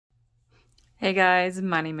Hey guys,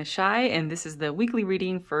 my name is Shai, and this is the weekly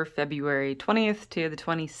reading for February 20th to the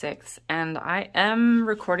 26th. And I am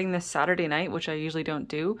recording this Saturday night, which I usually don't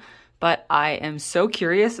do, but I am so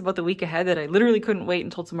curious about the week ahead that I literally couldn't wait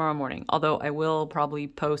until tomorrow morning, although I will probably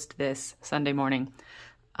post this Sunday morning.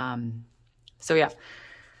 So yeah.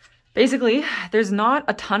 Basically, there's not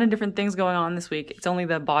a ton of different things going on this week. It's only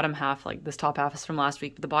the bottom half, like this top half is from last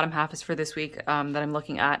week, but the bottom half is for this week that I'm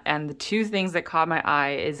looking at. And the two things that caught my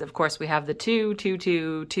eye is, of course, we have the 2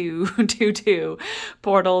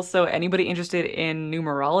 portals. So anybody interested in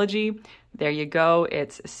numerology, there you go.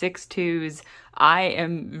 It's 6 2s. I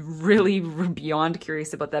am really beyond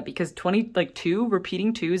curious about that because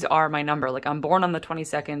repeating twos are my number. Like I'm born on the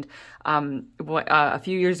 22nd. A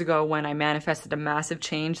few years ago when I manifested a massive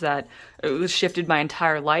change that shifted my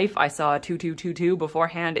entire life, I saw a 2222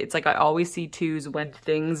 beforehand. It's like I always see twos when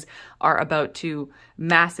things are about to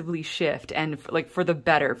massively shift and for the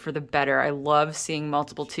better. I love seeing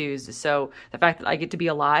multiple twos. So the fact that I get to be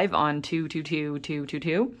alive on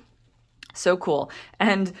 22222, so cool.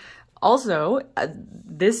 And also,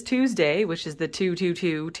 this Tuesday, which is the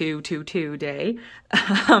 22222 day,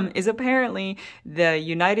 is apparently the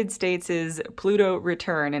United States' Pluto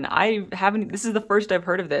return. And this is the first I've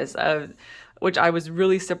heard of this, which I was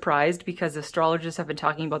really surprised because astrologists have been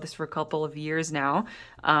talking about this for a couple of years now.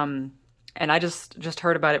 And I just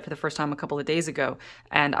heard about it for the first time a couple of days ago.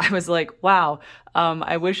 And I was like, wow,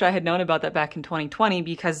 I wish I had known about that back in 2020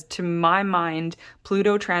 because to my mind,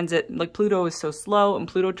 Pluto is so slow and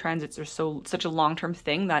Pluto transits are such a long-term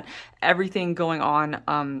thing that everything going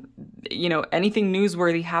on, anything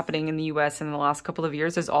newsworthy happening in the US in the last couple of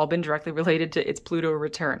years has all been directly related to its Pluto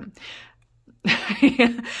return.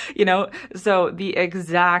 So the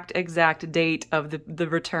exact date of the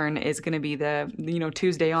return is going to be the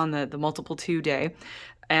Tuesday on the multiple 2 day.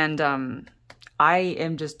 And I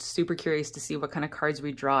am just super curious to see what kind of cards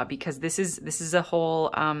we draw because this is a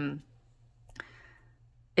whole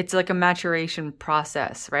it's like a maturation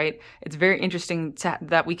process, right? It's very interesting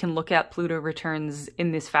that we can look at Pluto returns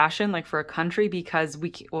in this fashion, like for a country, because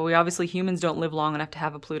we obviously humans don't live long enough to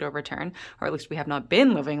have a Pluto return, or at least we have not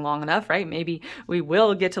been living long enough, right? Maybe we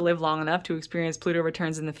will get to live long enough to experience Pluto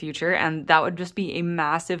returns in the future, and that would just be a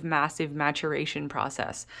massive, massive maturation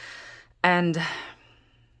process. And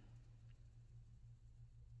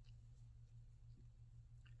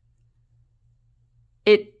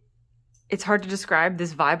it's hard to describe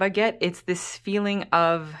this vibe I get. It's this feeling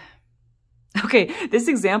of, okay, this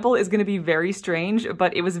example is going to be very strange,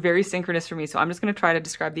 but it was very synchronous for me. So I'm just going to try to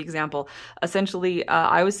describe the example. Essentially,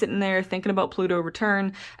 I was sitting there thinking about Pluto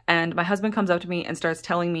return, and my husband comes up to me and starts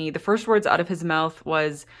telling me, the first words out of his mouth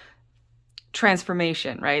was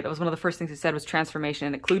transformation, right? That was one of the first things he said was transformation,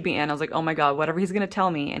 and it clued me in. I was like, oh my God, whatever he's going to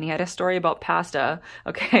tell me. And he had a story about pasta,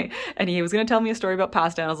 okay? And he was going to tell me a story about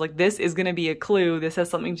pasta, and I was like, this is going to be a clue. This has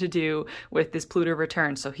something to do with this Pluto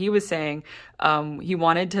return. So he was saying he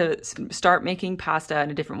wanted to start making pasta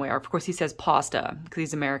in a different way. Or of course he says pasta because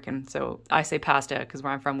he's American. So I say pasta because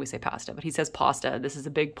where I'm from, we say pasta, but he says pasta. This is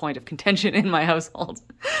a big point of contention in my household.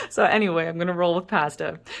 So anyway, I'm going to roll with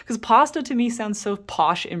pasta because pasta to me sounds so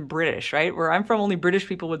posh and British, right? Where I'm from, only British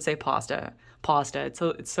people would say pasta. Pasta.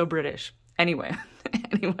 It's so British. Anyway,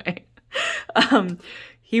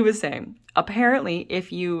 he was saying, apparently,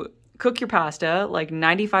 if you cook your pasta like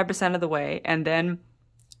 95% of the way and then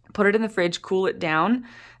put it in the fridge, cool it down,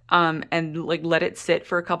 and like let it sit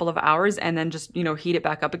for a couple of hours and then just, heat it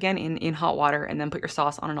back up again in hot water and then put your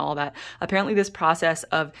sauce on and all that. Apparently this process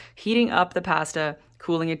of heating up the pasta,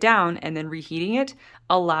 cooling it down, and then reheating it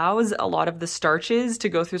allows a lot of the starches to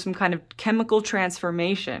go through some kind of chemical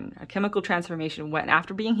transformation. A chemical transformation when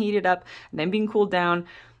after being heated up and then being cooled down,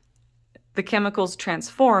 the chemicals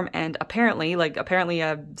transform, and apparently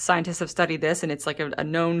scientists have studied this and it's like a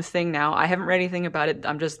known thing now. I haven't read anything about it.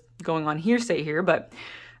 I'm just going on hearsay here, but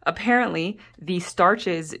apparently the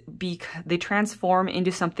starches, they transform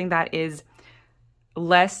into something that is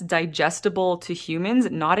less digestible to humans,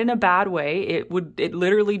 not in a bad way. It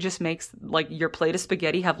literally just makes like your plate of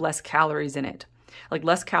spaghetti have less calories in it, like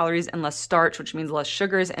less calories and less starch, which means less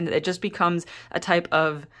sugars, and it just becomes a type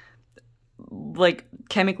of like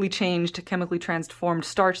chemically transformed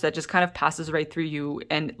starch that just kind of passes right through you.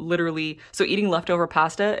 And literally, so eating leftover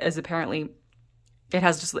pasta is apparently it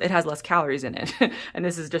has less calories in it. And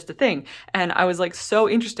this is just a thing. And I was like, so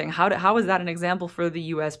interesting. How is that an example for the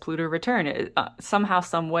US Pluto return? Somehow,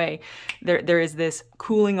 some way, there is this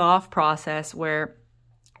cooling off process where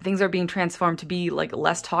things are being transformed to be like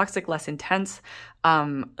less toxic, less intense,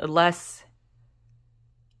 less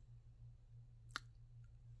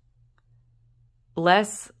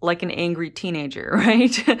less like an angry teenager,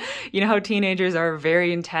 right? You know how teenagers are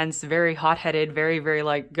very intense, very hot-headed, very, very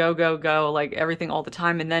like go, go, go, like everything all the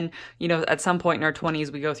time. And then, you know, at some point in our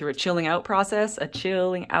 20s, we go through a chilling out process. It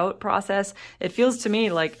feels to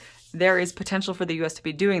me like there is potential for the US to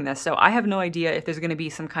be doing this. So I have no idea if there's going to be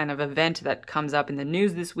some kind of event that comes up in the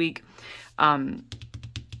news this week,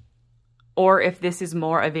 or if this is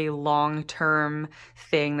more of a long-term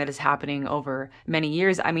thing that is happening over many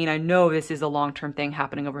years. I mean, I know this is a long-term thing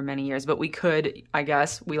happening over many years, but we could, I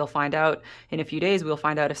guess, we'll find out in a few days. We'll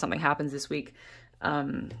find out if something happens this week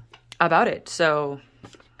about it. So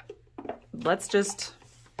let's just,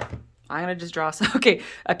 I'm going to just draw some. Okay,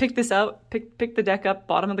 I picked this out, pick the deck up.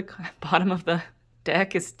 Bottom of the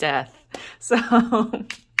deck is death. So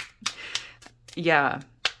yeah,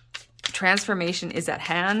 transformation is at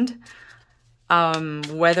hand.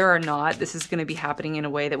 Whether or not this is going to be happening in a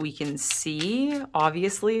way that we can see,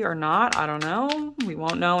 obviously, or not, I don't know. We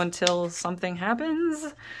won't know until something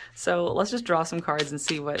happens. So let's just draw some cards and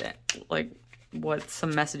see what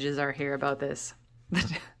some messages are here about this.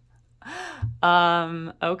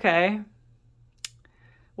 Okay.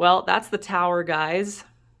 Well, that's the Tower, guys.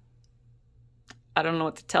 I don't know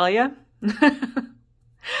what to tell you.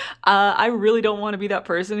 I really don't want to be that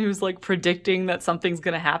person who's like predicting that something's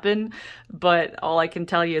going to happen, but all I can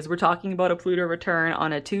tell you is we're talking about a Pluto return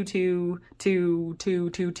on a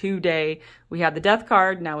 2/2/2/2/2/2 day. We had the Death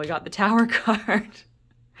card, now we got the Tower card.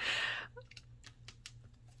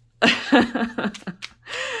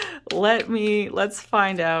 Let's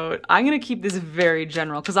find out. I'm going to keep this very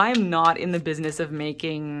general because I am not in the business of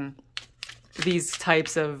making these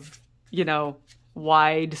types of, you know,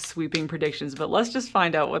 wide sweeping predictions, but let's just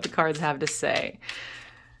find out what the cards have to say.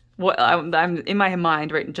 What I'm in my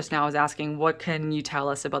mind right just now is asking, what can you tell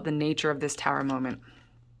us about the nature of this Tower moment?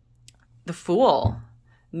 The Fool,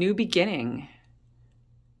 new beginning,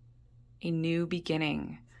 a new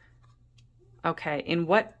beginning. Okay, in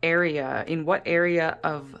what area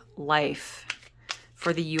of life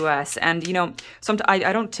for the US? And you know,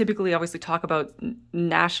 I don't typically obviously talk about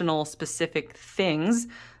national specific things,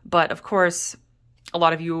 but of course a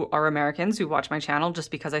lot of you are Americans who watch my channel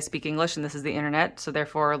just because I speak English and this is the internet. So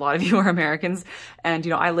therefore a lot of you are Americans. And,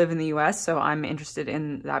 you know, I live in the US, so I'm interested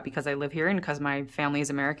in that because I live here and because my family is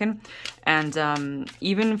American. And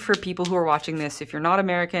even for people who are watching this, if you're not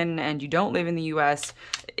American and you don't live in the US,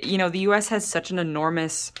 you know, the US has such an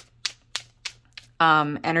enormous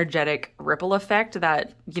energetic ripple effect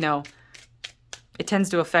that, you know, it tends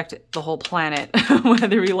to affect the whole planet,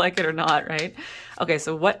 whether we like it or not, right? Okay,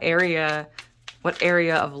 so what area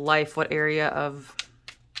of life, what area of,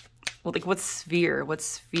 well, like what sphere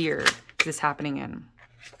is this happening in?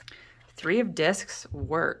 Three of Discs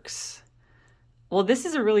works. Well, this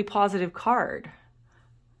is a really positive card.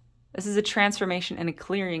 This is a transformation and a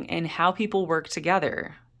clearing in how people work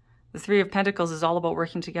together. The Three of Pentacles is all about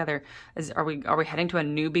working together. Are we heading to a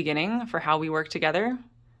new beginning for how we work together?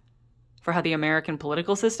 For how the American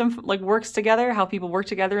political system like works together, how people work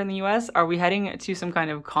together in the US? Are we heading to some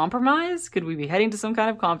kind of compromise? Could we be heading to some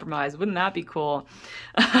kind of compromise? Wouldn't that be cool?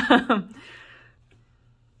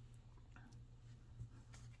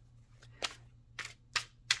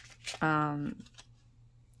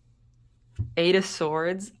 Eight of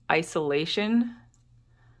Swords, isolation.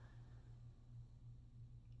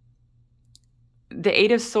 The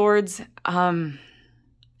Eight of Swords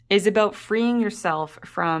is about freeing yourself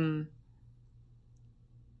from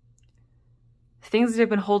things that have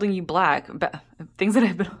been holding you back, things that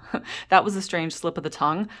have been, that was a strange slip of the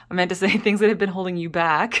tongue. I meant to say things that have been holding you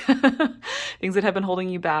back, things that have been holding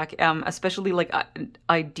you back, especially like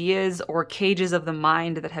ideas or cages of the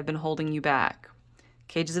mind that have been holding you back.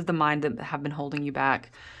 Cages of the mind that have been holding you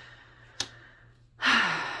back.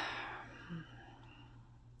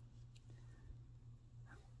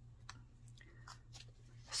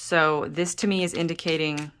 So this to me is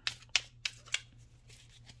indicating,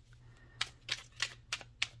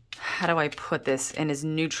 how do I put this in as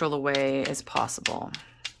neutral a way as possible?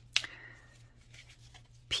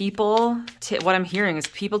 People, what I'm hearing is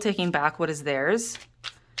people taking back what is theirs.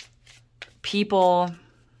 People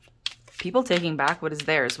taking back what is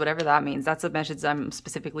theirs, whatever that means. That's the message I'm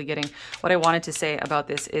specifically getting. What I wanted to say about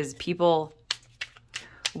this is people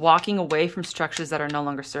walking away from structures that are no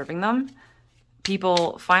longer serving them.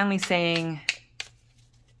 People finally saying,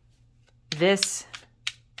 this,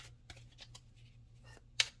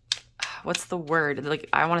 what's the word? Like,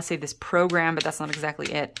 I want to say this program, but that's not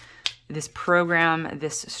exactly it. This program,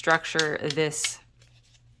 this structure, this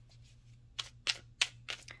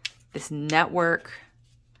network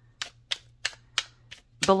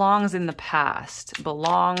belongs in the past,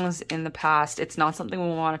 belongs in the past. It's not something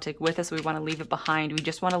we want to take with us. We want to leave it behind. We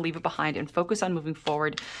just want to leave it behind and focus on moving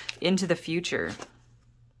forward into the future.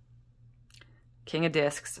 King of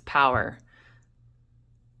Discs, power.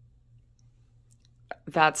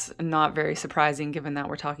 That's not very surprising given that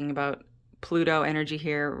we're talking about Pluto energy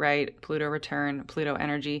here, right? Pluto return, Pluto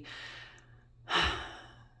energy.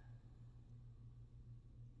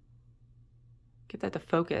 Get that to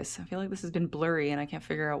focus. I feel like this has been blurry and I can't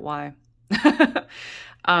figure out why.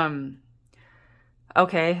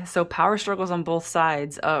 Okay, so power struggles on both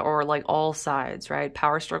sides, or like all sides, right?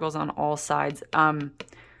 Power struggles on all sides.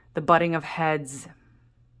 The butting of heads.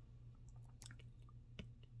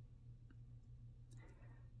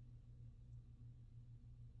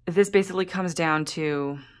 This basically comes down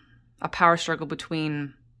to a power struggle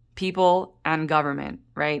between people and government,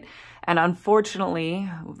 right? And unfortunately,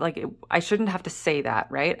 like, I shouldn't have to say that,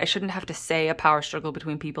 right? I shouldn't have to say a power struggle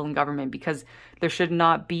between people and government, because there should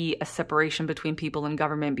not be a separation between people and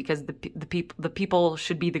government, because the people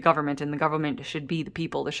should be the government and the government should be the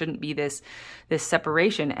people. There shouldn't be this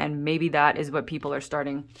separation, and maybe that is what people are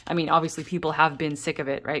starting. I mean, obviously people have been sick of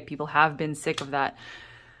it, right? People have been sick of that.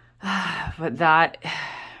 But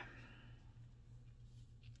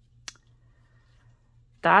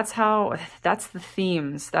that's the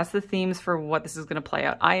themes. That's the themes for what this is going to play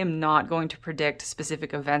out. I am not going to predict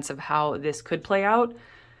specific events of how this could play out,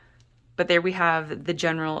 but there we have the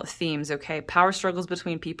general themes, okay? Power struggles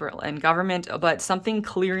between people and government, but something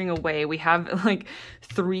clearing away. We have like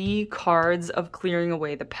 3 cards of clearing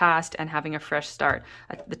away the past and having a fresh start.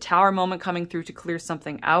 The Tower moment coming through to clear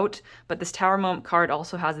something out, but this Tower moment card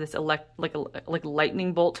also has this like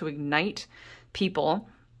lightning bolt to ignite people.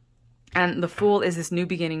 And the Fool is this new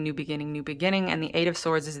beginning, new beginning, new beginning. And the Eight of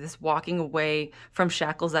Swords is this walking away from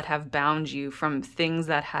shackles that have bound you, from things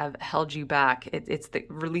that have held you back. It's the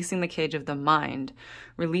releasing the cage of the mind,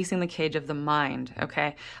 releasing the cage of the mind,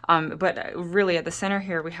 okay? But really at the center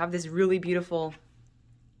here, we have this really beautiful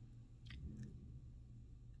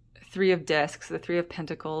 3 of Discs, the 3 of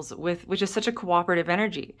Pentacles, which is such a cooperative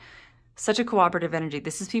energy, such a cooperative energy.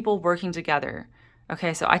 This is people working together.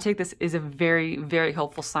 Okay, so I take this as a very, very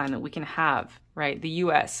helpful sign that we can have, right? The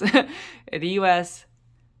U.S., the U.S.,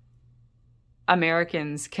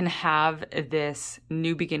 Americans can have this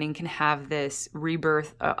new beginning, can have this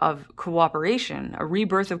rebirth of cooperation, a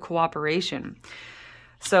rebirth of cooperation.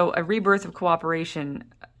 So a rebirth of cooperation,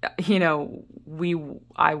 you know,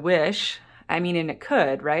 I wish, I mean, and it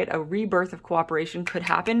could, right? A rebirth of cooperation could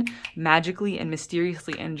happen magically and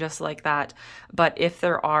mysteriously and just like that. But if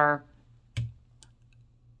there are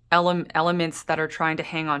elements that are trying to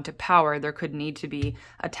hang on to power, there could need to be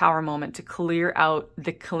a Tower moment to clear out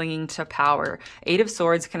the clinging to power. 8 of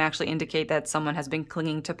Swords can actually indicate that someone has been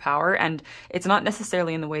clinging to power, and it's not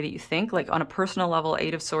necessarily in the way that you think. Like on a personal level,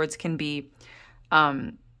 8 of Swords can be,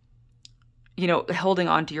 you know, holding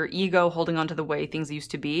on to your ego, holding on to the way things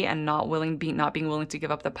used to be, and not being willing to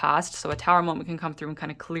give up the past. So a Tower moment can come through and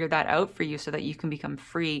kind of clear that out for you so that you can become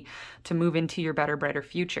free to move into your better, brighter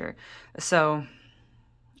future. So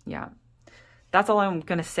yeah, that's all I'm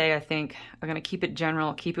going to say. I think I'm going to keep it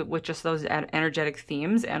general, keep it with just those energetic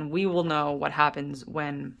themes, and we will know what happens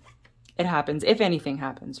when it happens, if anything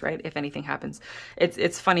happens, right? If anything happens.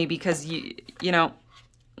 It's funny because, you know,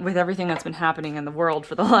 with everything that's been happening in the world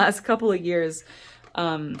for the last couple of years,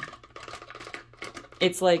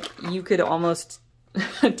 it's like you could almost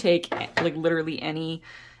take like literally any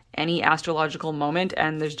astrological moment,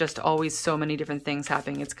 and there's just always so many different things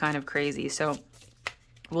happening. It's kind of crazy. So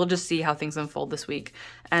we'll just see how things unfold this week.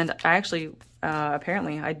 And I actually,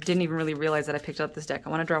 apparently, I didn't even really realize that I picked up this deck. I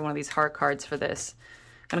want to draw one of these heart cards for this.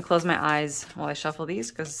 I'm going to close my eyes while I shuffle these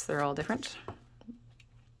because they're all different.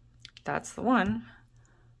 That's the one.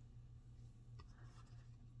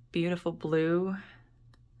 Beautiful blue.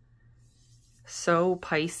 So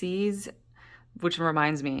Pisces, which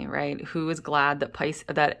reminds me, right? Who is glad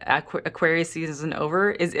that Aquarius season isn't over?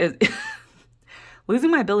 Is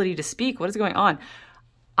losing my ability to speak. What is going on?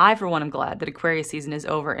 I, for one, am glad that Aquarius season is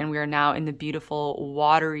over and we are now in the beautiful,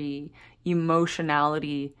 watery,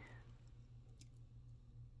 emotionality,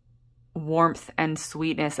 warmth, and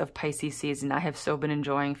sweetness of Pisces season. I have so been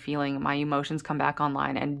enjoying feeling my emotions come back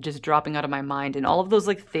online and just dropping out of my mind. And all of those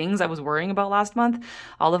like things I was worrying about last month,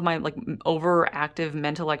 all of my like overactive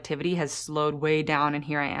mental activity has slowed way down. And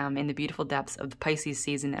here I am in the beautiful depths of the Pisces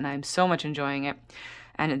season, and I'm so much enjoying it.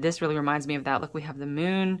 And this really reminds me of that. Look, we have the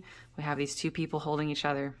moon. We have these 2 people holding each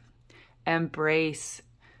other. Embrace.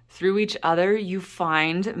 Through each other, you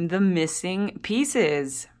find the missing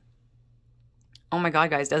pieces. Oh my God,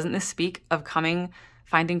 guys, doesn't this speak of coming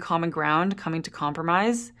finding common ground, coming to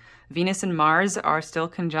compromise. Venus and Mars are still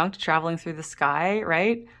conjunct, traveling through the sky,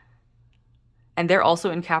 right? And they're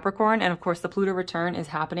also in Capricorn. And of course, the Pluto return is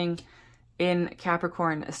happening in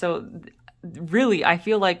Capricorn. So really, I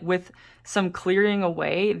feel like with some clearing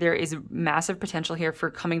away, there is massive potential here for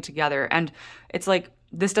coming together. And it's like,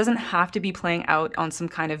 this doesn't have to be playing out on some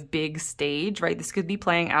kind of big stage, right? This could be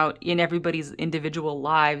playing out in everybody's individual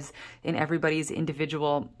lives, in everybody's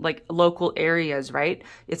individual, like, local areas, right?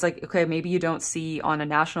 It's like, okay, maybe you don't see on a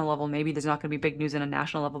national level, maybe there's not going to be big news on a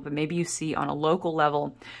national level, but maybe you see on a local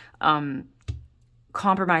level,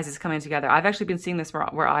 compromises coming together. I've actually been seeing this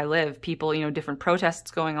where I live. People, you know, different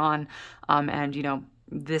protests going on, and, you know,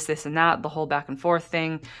 this and that, the whole back and forth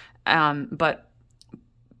thing. But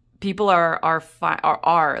people are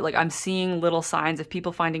like, I'm seeing little signs of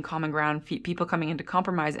people finding common ground, people coming into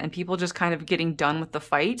compromise, and people just kind of getting done with the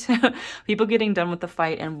fight. People getting done with the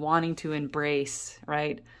fight and wanting to embrace,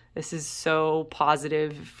 right? This is so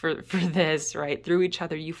positive for this, right? Through each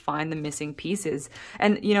other, you find the missing pieces.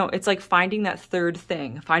 And, you know, it's like finding that third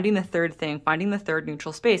thing, finding the third thing, finding the third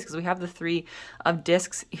neutral space, because we have the 3 of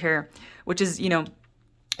discs here, which is, you know,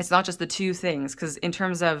 it's not just the 2 things, because in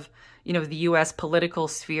terms of, you know, the US political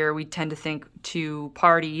sphere, we tend to think 2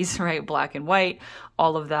 parties, right? Black and white,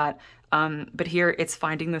 all of that. But here it's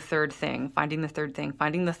finding the third thing, finding the third thing,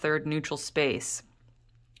 finding the third neutral space,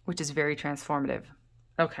 which is very transformative.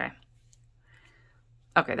 Okay,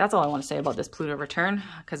 that's all I want to say about this Pluto return,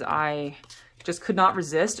 because I just could not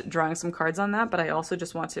resist drawing some cards on that, but I also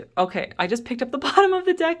just want to, okay, I just picked up the bottom of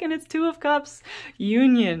the deck and it's 2 of Cups,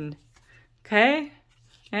 union, okay?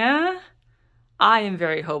 Yeah, I am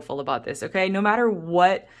very hopeful about this, okay? No matter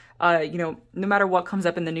what, you know, no matter what comes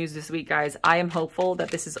up in the news this week, guys, I am hopeful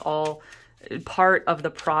that this is all part of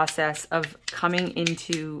the process of coming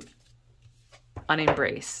into an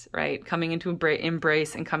embrace, right? Coming into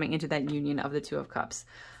embrace and coming into that union of the 2 of Cups.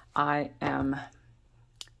 I am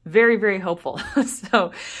very, very hopeful.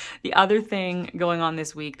 So the other thing going on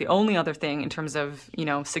this week, the only other thing in terms of, you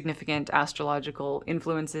know, significant astrological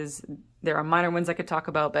influences, there are minor ones I could talk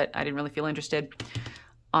about, but I didn't really feel interested.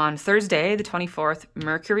 On Thursday, the 24th,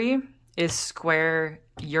 Mercury is square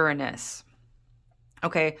Uranus.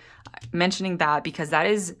 Okay, mentioning that because that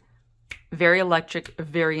is very electric,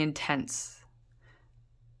 very intense.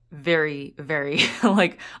 Very, very,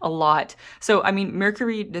 like, a lot. So, I mean,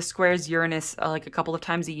 Mercury squares Uranus like a couple of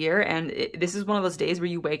times a year, and this is one of those days where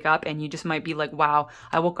you wake up and you just might be like, wow,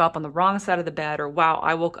 I woke up on the wrong side of the bed, or wow,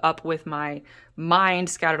 I woke up with my mind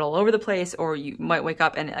scattered all over the place, or you might wake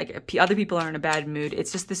up and like other people are in a bad mood.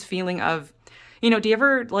 It's just this feeling of, you know, do you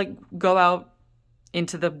ever like go out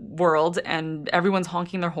into the world and everyone's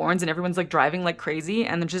honking their horns and everyone's like driving like crazy,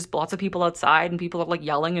 and there's just lots of people outside and people are like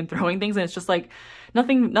yelling and throwing things, and it's just like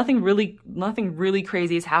nothing really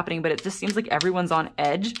crazy is happening, but it just seems like everyone's on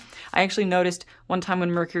edge. I actually noticed one time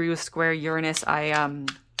when Mercury was square Uranus, I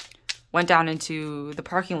went down into the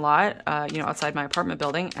parking lot, you know, outside my apartment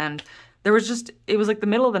building, and there was just, it was like the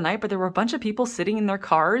middle of the night, but there were a bunch of people sitting in their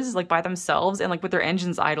cars, like by themselves and like with their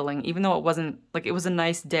engines idling, even though it wasn't, like, it was a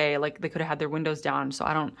nice day. Like they could have had their windows down. So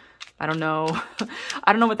I don't know.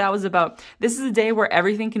 I don't know what that was about. This is a day where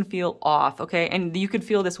everything can feel off, okay? And you could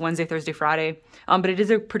feel this Wednesday, Thursday, Friday, but it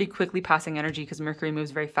is a pretty quickly passing energy because Mercury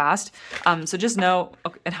moves very fast. So just know,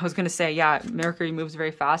 okay, and I was going to say, yeah, Mercury moves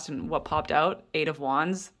very fast, and what popped out? 8 of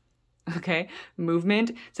Wands. Okay,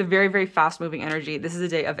 movement. It's a very, very fast moving energy. This is a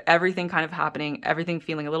day of everything kind of happening, everything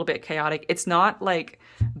feeling a little bit chaotic. It's not like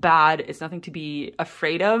bad. It's nothing to be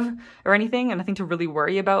afraid of or anything, and nothing to really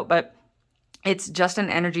worry about, but it's just an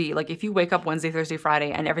energy. Like if you wake up Wednesday, Thursday,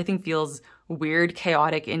 Friday, and everything feels weird,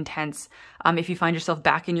 chaotic, intense, if you find yourself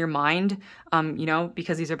back in your mind, you know,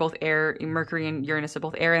 because these are both air, Mercury and Uranus are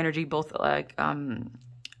both air energy, both like,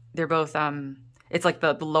 they're both, it's like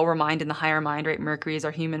the lower mind and the higher mind, right? Mercury is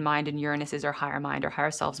our human mind and Uranus is our higher mind, our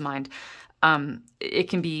higher self's mind. It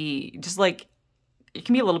can be just like, it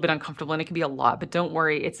can be a little bit uncomfortable and it can be a lot, but don't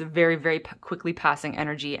worry. It's a very, very quickly passing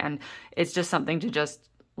energy. And it's just something to just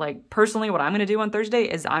like, personally, what I'm going to do on Thursday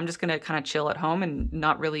is I'm just going to kind of chill at home and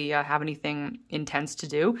not really have anything intense to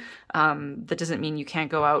do. That doesn't mean you can't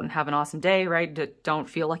go out and have an awesome day, right? Don't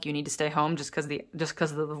feel like you need to stay home just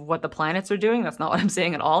because of what the planets are doing. That's not what I'm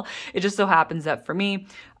saying at all. It just so happens that for me,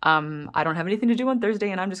 I don't have anything to do on Thursday,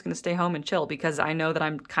 and I'm just going to stay home and chill because I know that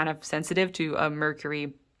I'm kind of sensitive to a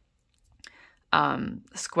Mercury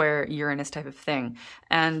square Uranus type of thing.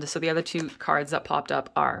 And so the other 2 cards that popped up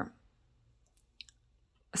are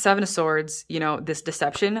Seven of Swords, you know, this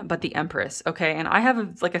deception, but the Empress, okay? And I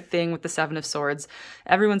have like a thing with the Seven of Swords.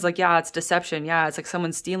 Everyone's like, yeah, it's deception. Yeah, it's like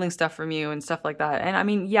someone stealing stuff from you and stuff like that. And I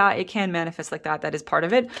mean, yeah, it can manifest like that. That is part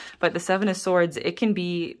of it. But the Seven of Swords, it can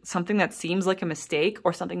be something that seems like a mistake,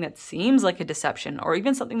 or something that seems like a deception, or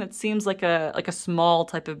even something that seems like a small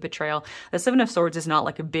type of betrayal. The Seven of Swords is not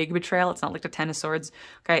like a big betrayal. It's not like the Ten of Swords,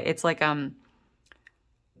 okay? It's like,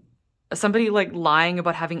 somebody like lying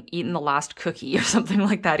about having eaten the last cookie or something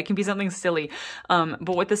like that. It can be something silly.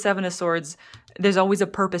 But with the Seven of Swords, there's always a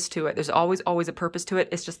purpose to it. There's always a purpose to it.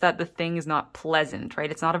 It's just that the thing is not pleasant,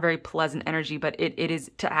 right? It's not a very pleasant energy, but it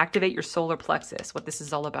is to activate your solar plexus, what this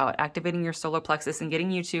is all about. Activating your solar plexus and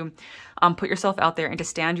getting you to put yourself out there and to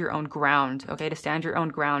stand your own ground, okay? To stand your own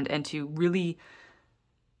ground and to really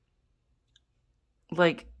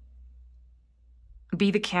like be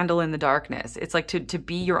the candle in the darkness. It's like to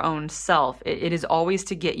be your own self. It is always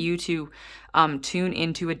to get you to tune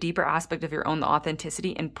into a deeper aspect of your own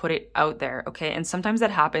authenticity and put it out there, okay? And sometimes that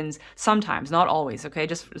happens, sometimes, not always, okay?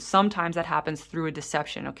 Just sometimes that happens through a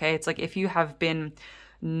deception, okay? It's like if you have been,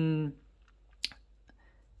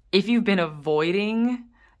 if you've been avoiding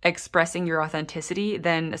expressing your authenticity,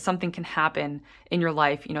 then something can happen in your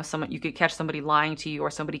life. You know, you could catch somebody lying to you, or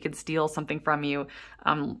somebody could steal something from you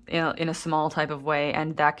in a small type of way,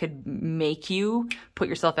 and that could make you put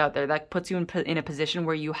yourself out there. That puts you in a position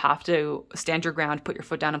where you have to stand your ground, put your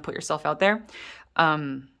foot down, and put yourself out there.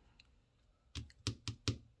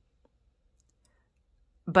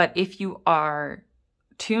 But if you are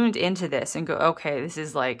tuned into this and go, okay, this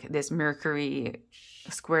is like this Mercury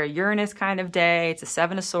square Uranus kind of day, it's a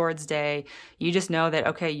Seven of Swords day, you just know that,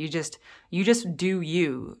 okay, you just do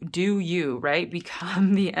you, right?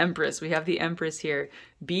 Become the Empress. We have the Empress here.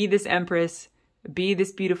 Be this Empress, be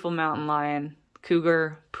this beautiful mountain lion,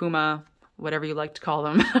 cougar, puma, whatever you like to call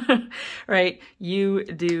them, right? You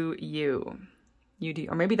do you. You do,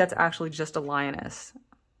 or maybe that's actually just a lioness.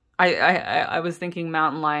 I was thinking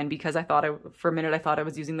mountain lion because for a minute I thought I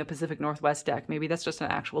was using the Pacific Northwest deck. Maybe that's just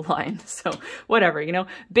an actual lion. So whatever, you know,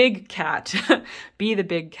 big cat, be the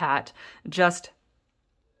big cat.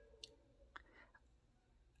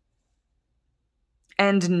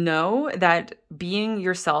 And know that being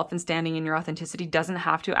yourself and standing in your authenticity doesn't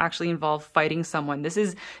have to actually involve fighting someone. This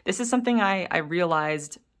is something I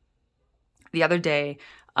realized the other day.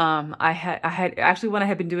 I had actually, when I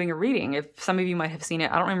had been doing a reading, if some of you might have seen it,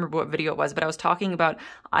 I don't remember what video it was, but I was talking about,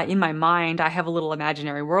 in my mind, I have a little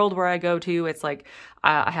imaginary world where I go to. It's like,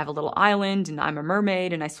 I have a little island and I'm a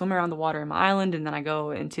mermaid and I swim around the water in my island, and then I go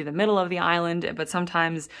into the middle of the island. But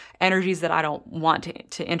sometimes energies that I don't want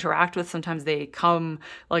to interact with, sometimes they come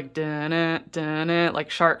like like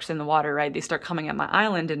sharks in the water, right? They start coming at my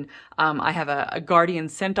island, and I have a guardian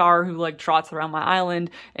centaur who like trots around my island,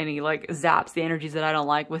 and he like zaps the energies that I don't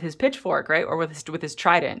like with his pitchfork, right? Or with his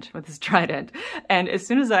trident. And as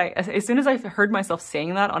soon as I heard myself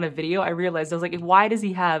saying that on a video, I realized, I was like, why is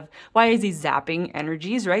he zapping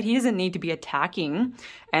energies, right? He doesn't need to be attacking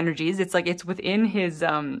energies. It's like, it's within his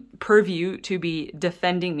purview to be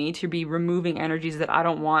defending me, to be removing energies that I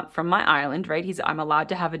don't want from my island, right? I'm allowed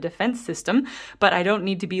to have a defense system, but I don't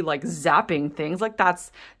need to be like zapping things. Like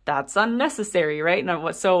that's unnecessary, right?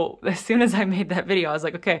 And so as soon as I made that video, I was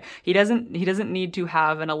like, okay, he doesn't need to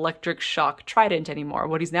have an electric shock trident anymore.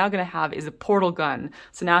 What he's now going to have is a portal gun.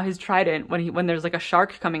 So now his trident, when there's like a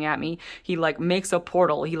shark coming at me, he like makes a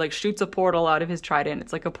portal. He like shoots a portal out of his trident.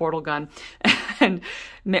 It's like a portal gun. And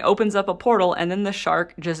opens up a portal, and then the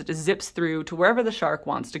shark just zips through to wherever the shark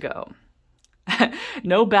wants to go.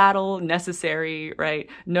 No battle necessary, right?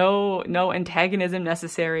 No antagonism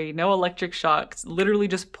necessary, no electric shocks, literally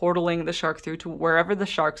just portaling the shark through to wherever the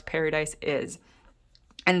shark's paradise is.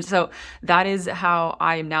 And so that is how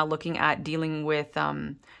I am now looking at dealing with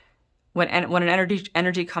when an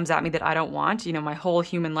energy comes at me that I don't want. You know, my whole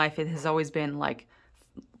human life, it has always been like,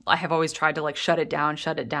 I have always tried to like shut it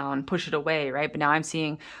down, push it away, right? But now I'm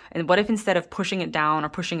seeing, and what if instead of pushing it down or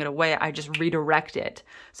pushing it away, I just redirect it?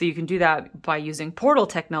 So you can do that by using portal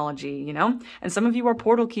technology, you know? And some of you are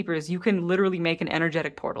portal keepers. You can literally make an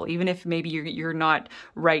energetic portal. Even if maybe you're not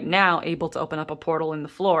right now able to open up a portal in the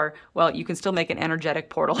floor, well, you can still make an energetic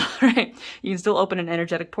portal, right? You can still open an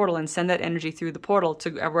energetic portal and send that energy through the portal to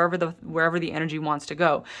wherever the energy wants to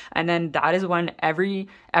go. And then that is when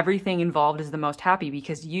everything involved is the most happy,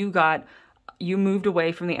 because you moved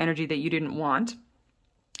away from the energy that you didn't want,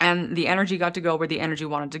 And the energy got to go where the energy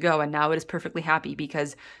wanted to go. And now it is perfectly happy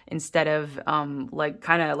because instead of like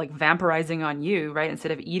kind of like vampirizing on you, right?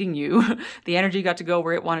 Instead of eating you, the energy got to go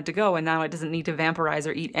where it wanted to go. And now it doesn't need to vampirize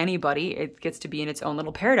or eat anybody. It gets to be in its own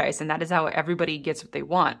little paradise. And that is how everybody gets what they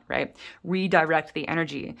want, right? Redirect the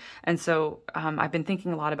energy. And so I've been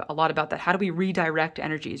thinking a lot about that. How do we redirect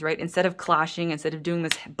energies, right? Instead of clashing, instead of doing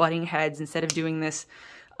this butting heads, instead of doing this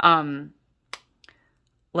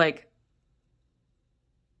like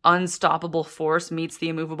unstoppable force meets the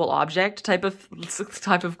immovable object type of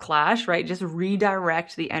clash, right? Just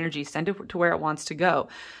redirect the energy, send it to where it wants to go.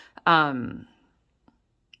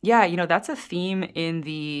 Yeah, you know, that's a theme in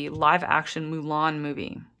the live action Mulan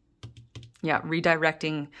movie. Yeah,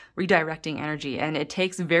 redirecting energy. And it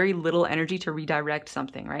takes very little energy to redirect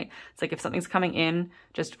something, right? It's like if something's coming in,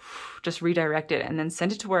 just redirect it and then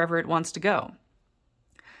send it to wherever it wants to go.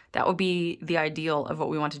 That would be the ideal of what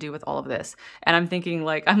we want to do with all of this. And I'm thinking,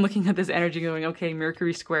 like, I'm looking at this energy going, okay,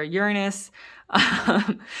 Mercury square Uranus.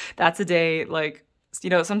 That's a day, like, you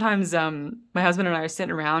know, sometimes my husband and I are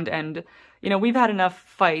sitting around and, you know, we've had enough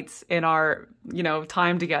fights in our, you know,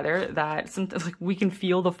 time together that sometimes like we can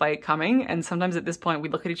feel the fight coming. And sometimes at this point we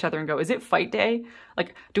look at each other and go, is it fight day?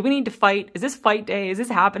 Like, do we need to fight? Is this fight day? Is this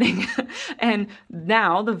happening? And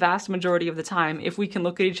now the vast majority of the time, if we can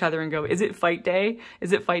look at each other and go, is it fight day?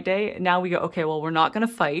 Is it fight day? Now we go, okay, well, we're not going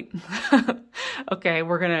to fight. Okay,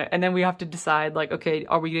 and then we have to decide like, okay,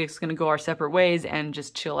 are we just going to go our separate ways and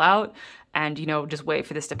just chill out and, you know, just wait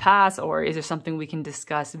for this to pass? Or is there something we can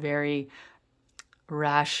discuss very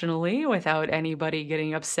rationally without anybody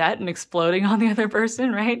getting upset and exploding on the other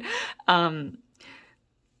person, right?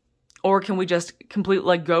 Or can we just completely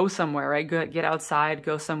like go somewhere, right? Get outside,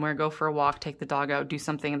 go somewhere, go for a walk, take the dog out, do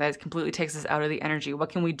something that completely takes us out of the energy. What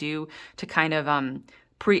can we do to kind of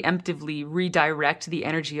preemptively redirect the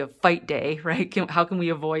energy of fight day, right? How can we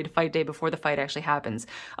avoid fight day before the fight actually happens?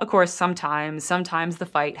 Of course, sometimes the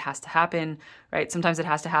fight has to happen, right? Sometimes it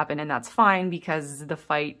has to happen and that's fine because the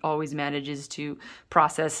fight always manages to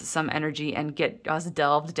process some energy and get us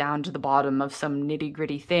delved down to the bottom of some nitty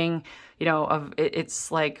gritty thing, you know,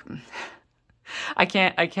 it's like, I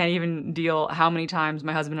can't even deal how many times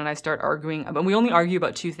my husband and I start arguing, but we only argue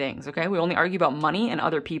about two things, okay? We only argue about money and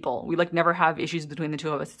other people. We like never have issues between the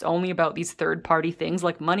two of us. It's only about these third party things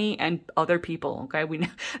like money and other people, okay?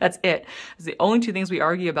 That's it. It's the only two things we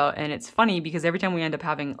argue about. And it's funny because every time we end up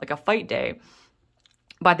having like a fight day,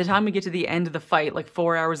 by the time we get to the end of the fight, like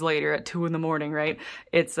 4 hours later at 2 a.m, right?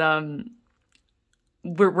 It's,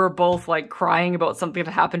 we're both like crying about something that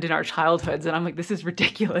happened in our childhoods. And I'm like, this is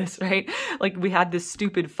ridiculous, right? Like we had this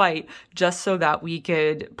stupid fight just so that we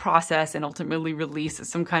could process and ultimately release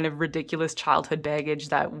some kind of ridiculous childhood baggage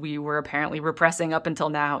that we were apparently repressing up until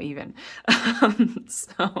now even.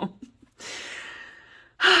 So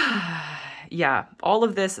yeah, all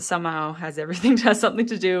of this somehow has something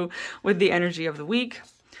to do with the energy of the week.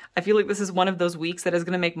 I feel like this is one of those weeks that is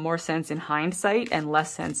going to make more sense in hindsight and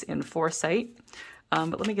less sense in foresight.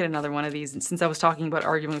 But let me get another one of these. And since I was talking about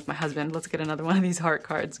arguing with my husband, let's get another one of these heart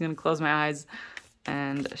cards. I'm going to close my eyes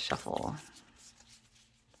and shuffle.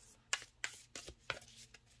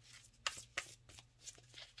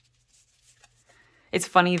 It's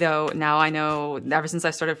funny though, now I know, ever since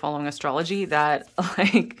I started following astrology, that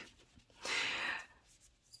like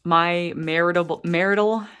my marital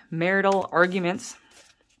arguments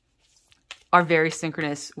are very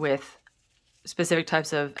synchronous with specific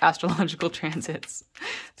types of astrological transits.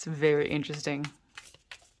 It's very interesting.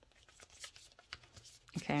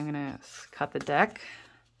 Okay, I'm gonna cut the deck.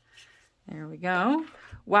 There we go.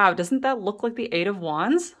 Wow, doesn't that look like the 8 of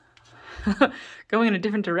Wands? Going in a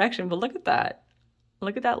different direction, but look at that.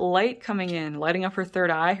 Look at that light coming in, lighting up her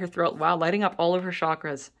third eye, her throat. Wow, lighting up all of her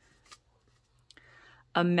chakras.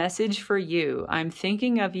 A message for you. I'm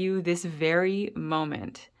thinking of you this very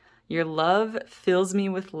moment. Your love fills me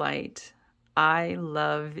with light. I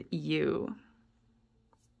love you.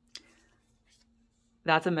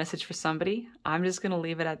 That's a message for somebody. I'm just going to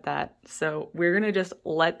leave it at that. So we're going to just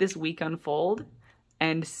let this week unfold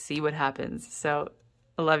and see what happens. So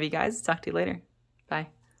I love you guys. Talk to you later. Bye.